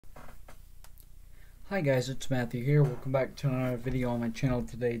Hi guys, it's Matthew here. Welcome back to another video on my channel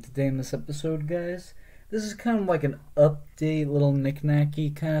today. Today in this episode, guys, this is kind of like an update, little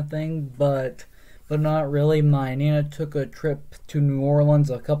knick-knacky kind of thing, but not really. My Nana took a trip to New Orleans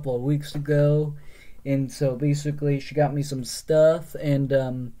a couple of weeks ago, and so basically she got me some stuff,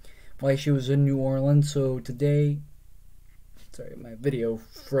 and while she was in New Orleans, so today, sorry, my video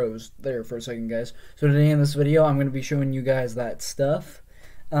froze there for a second, guys. So today in this video, I'm going to be showing you guys that stuff.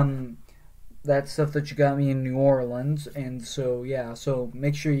 That stuff that you got me in New Orleans, and so yeah, so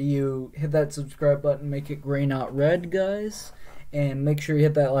make sure you hit that subscribe button, make it gray not red, guys, and make sure you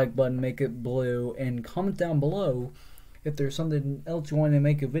hit that like button, make it blue, and comment down below if there's something else you want to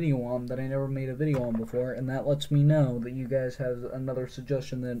make a video on that I never made a video on before, and that lets me know that you guys have another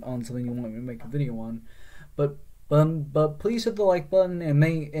suggestion on something you want me to make a video on. But please hit the like button,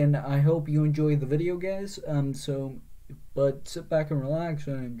 and I hope you enjoy the video, guys. But sit back and relax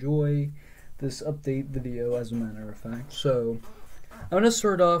and enjoy this update video, as a matter of fact. So I'm gonna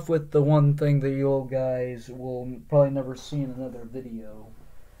start off with the one thing that you guys will probably never see in another video.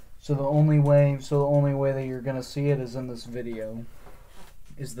 So the only way that you're gonna see it is in this video.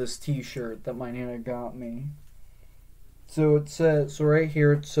 Is this T-shirt that my Nana got me. So it says, right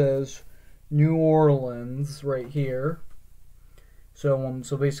here it says New Orleans right here. So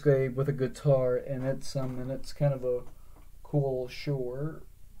basically with a guitar, and it's kind of a cool shirt.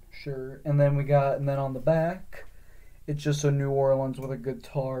 And then on the back, it's just a New Orleans with a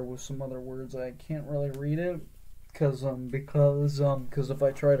guitar with some other words. I can't really read it because if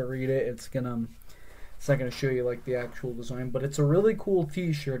I try to read it, it's not gonna show you like the actual design. But it's a really cool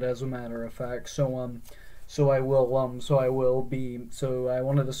T-shirt, as a matter of fact. So I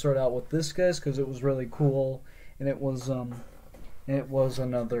wanted to start out with this, guys, because it was really cool, and it was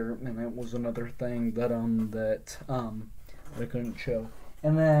another thing that I couldn't show.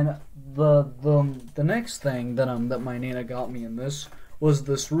 And then the next thing that my Nana got me in this was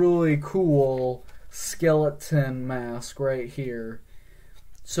this really cool skeleton mask right here.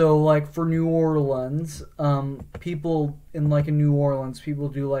 So like for New Orleans, people in New Orleans, people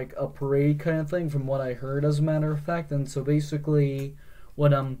do like a parade kind of thing, from what I heard, as a matter of fact. And so basically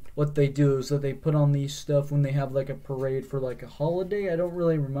what they do is that they put on these stuff when they have like a parade for like a holiday. I don't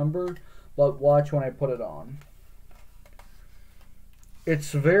really remember, but watch when I put it on.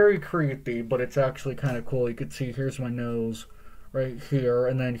 It's very creepy, but it's actually kind of cool. You can see, here's my nose right here,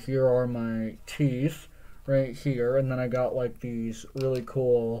 and then here are my teeth right here, and then I got like these really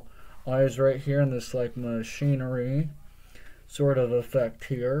cool eyes right here, and this like machinery sort of effect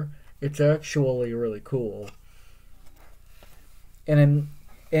here. It's actually really cool. And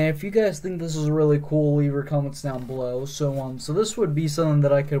if you guys think this is really cool, leave your comments down below. So this would be something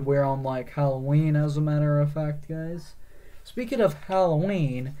that I could wear on like Halloween, as a matter of fact, guys. Speaking of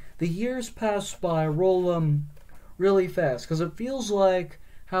Halloween, the years pass by really fast, because it feels like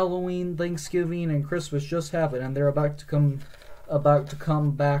Halloween, Thanksgiving, and Christmas just happened, and they're about to come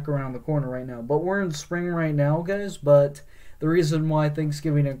back around the corner right now. But we're in spring right now, guys. But the reason why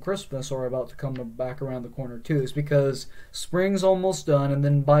Thanksgiving and Christmas are about to come back around the corner too is because spring's almost done, and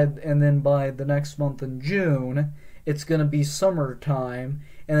then by the next month in June, it's gonna be summertime,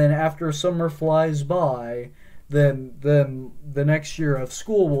 and then after summer flies by, then the next year of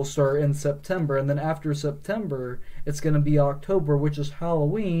school will start in September, and then after September, it's going to be October, which is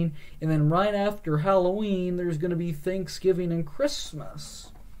Halloween, and then right after Halloween, there's going to be Thanksgiving and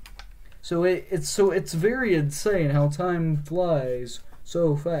Christmas. So it's very insane how time flies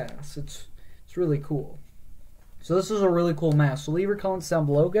so fast. It's really cool. So this is a really cool mask. So leave your comments down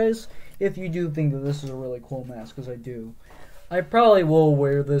below, guys, if you do think that this is a really cool mask, because I do. I probably will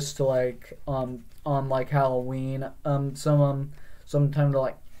wear this to on like Halloween, sometime to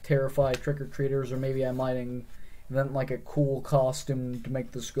like terrify trick-or-treaters, or maybe I might invent like a cool costume to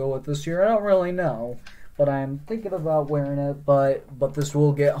make this go with this year. I don't really know, but I'm thinking about wearing it. But this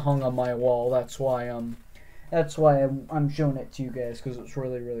will get hung on my wall. That's why I'm showing it to you guys, because it's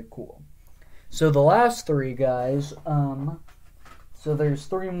really cool. So the last three, guys, so there's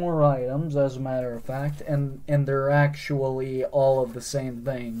three more items, as a matter of fact, and they're actually all of the same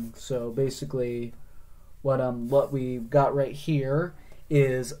thing. So basically, what we got right here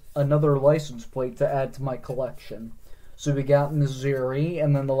is another license plate to add to my collection. So we got Missouri,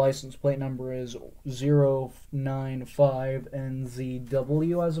 and then the license plate number is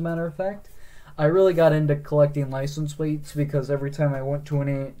 095NZW, as a matter of fact. I really got into collecting license plates because every time I went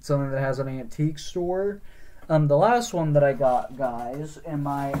to something that has an antique store. The last one that I got, guys, in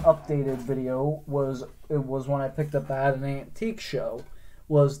my updated video was when I picked up at an antique show,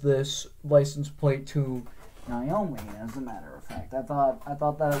 was this license plate to Naomi, as a matter of fact. I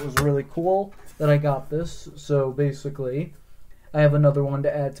thought that it was really cool that I got this. So basically, I have another one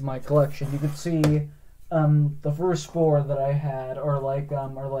to add to my collection. You can see the first four that I had are like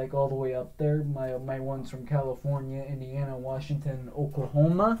all the way up there. My ones from California, Indiana, Washington,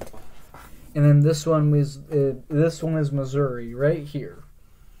 Oklahoma, and then this one is Missouri, right here.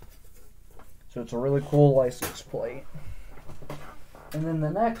 So it's a really cool license plate. And then the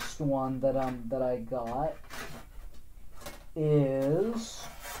next one that I got is,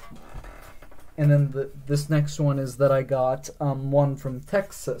 and then this next one is that I got one from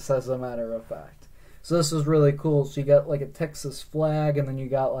Texas, as a matter of fact. So this is really cool. So you got like a Texas flag, and then you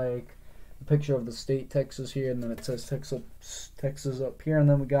got like a picture of the state Texas here, and then it says Texas up here, and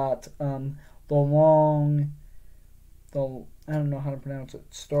then we got I don't know how to pronounce it,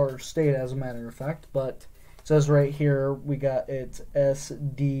 Star State, as a matter of fact, but it says right here we got it's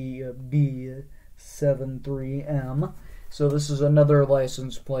SDB73M. So this is another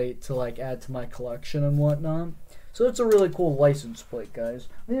license plate to like add to my collection and whatnot. So it's a really cool license plate, guys.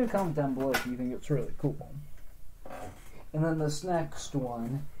 Leave a comment down below if you think it's really cool. And then this next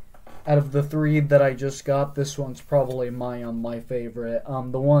one, out of the three that I just got, this one's probably my favorite.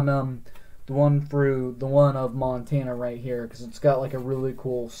 The one of Montana right here, because it's got like a really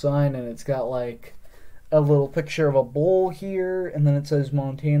cool sign, and it's got like a little picture of a bull here, and then it says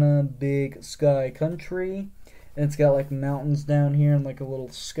Montana Big Sky Country, and it's got like mountains down here and like a little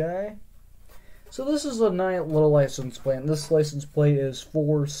sky. So this is a nice little license plate, and this license plate is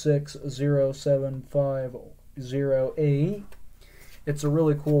 46075008. It's a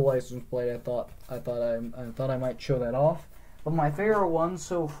really cool license plate. I thought I might show that off. But my favorite one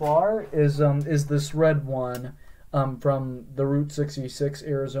so far is this red one from the Route 66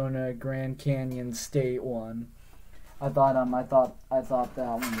 Arizona Grand Canyon State one. I thought that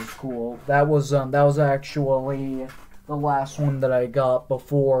one was cool. That was actually the last one that I got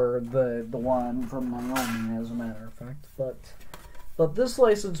before the one from Naomi, as a matter of fact. But this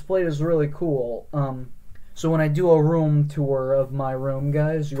license plate is really cool. So when I do a room tour of my room,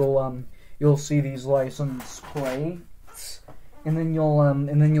 guys, you'll see these license plates, and then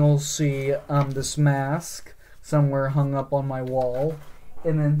you'll see this mask somewhere hung up on my wall,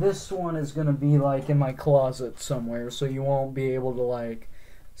 and then this one is gonna be like in my closet somewhere, so you won't be able to like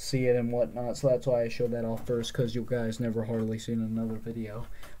see it and whatnot. So that's why I showed that off first, because you guys never hardly seen another video.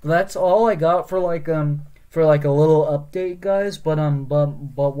 But that's all I got for like a little update, guys. But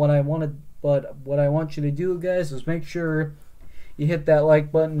what I want you to do, guys, is make sure you hit that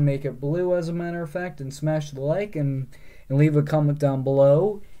like button, make it blue, as a matter of fact, and smash the like, and leave a comment down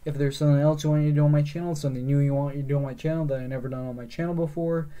below if there's something else you want me to do on my channel, something new you want me to do on my channel that I never done on my channel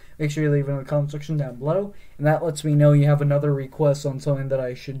before. Make sure you leave it in the comment section down below, and that lets me know you have another request on something that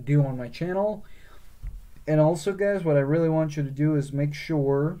I should do on my channel. And also, guys, what I really want you to do is make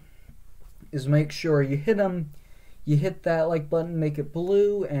sure you hit that like button, make it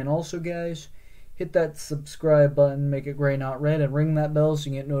blue, and also, guys, hit that subscribe button, make it gray, not red, and ring that bell so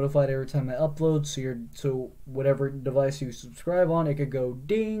you get notified every time I upload. So whatever device you subscribe on, it could go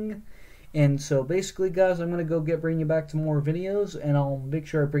ding. And so basically, guys, I'm gonna go bring you back to more videos, and I'll make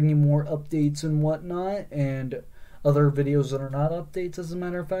sure I bring you more updates and whatnot, and other videos that are not updates, as a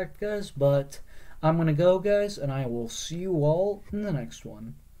matter of fact, guys. But I'm gonna go, guys, and I will see you all in the next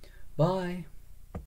one. Bye.